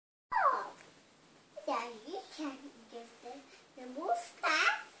then you can give the wolf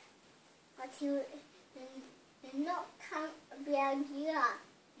back, but you not come around here.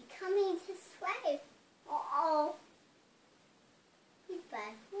 You're coming this way. Uh-oh. You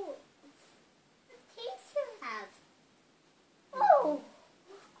bad wolf. What taste you have? Oh,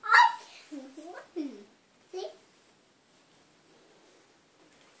 I can run. See?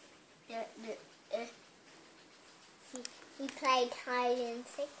 He played hide and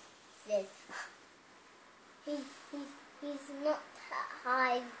seek. He's not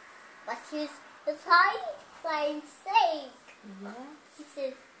hide, but he's hiding, playing safe. Yeah. He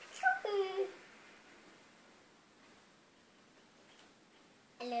says, choo.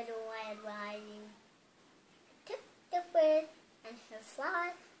 A little Red Riding took the bird and her fly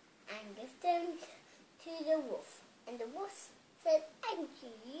and gave them to the wolf. And the wolf said, thank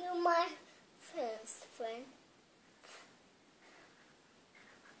you, you're my first friend.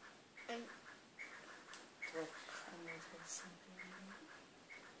 And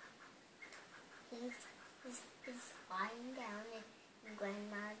he's lying down in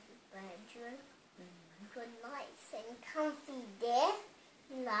Grandma's bedroom. Good nights and comfy there.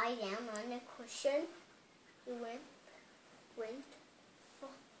 He lie down on the cushion. He went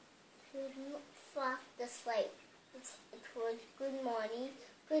fast asleep. It was good morning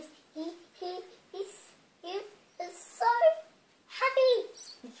because he is so happy.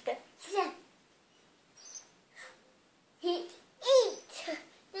 He ate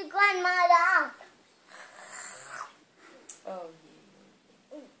the grandmother. Oh,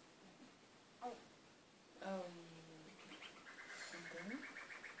 yeah. Oh. Oh, yeah. And then?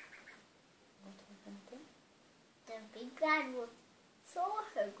 What happened then? The big bad wolf saw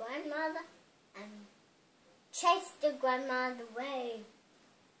her grandmother and chased the grandmother away.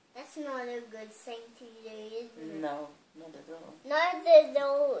 That's not a good thing to do, isn't it? No, not at all. No,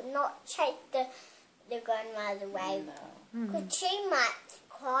 they'll not chase the grandmother away. No. Because she might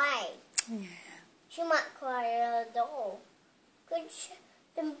cry. Yeah. She might cry at all. Because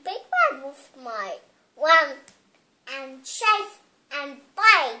the big bad wolf might run and chase and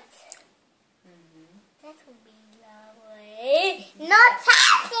bite. That would be lovely. Not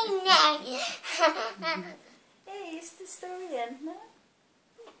happening. Hey, is the story end now?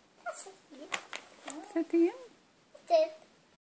 That's it. Is that the end? That's it.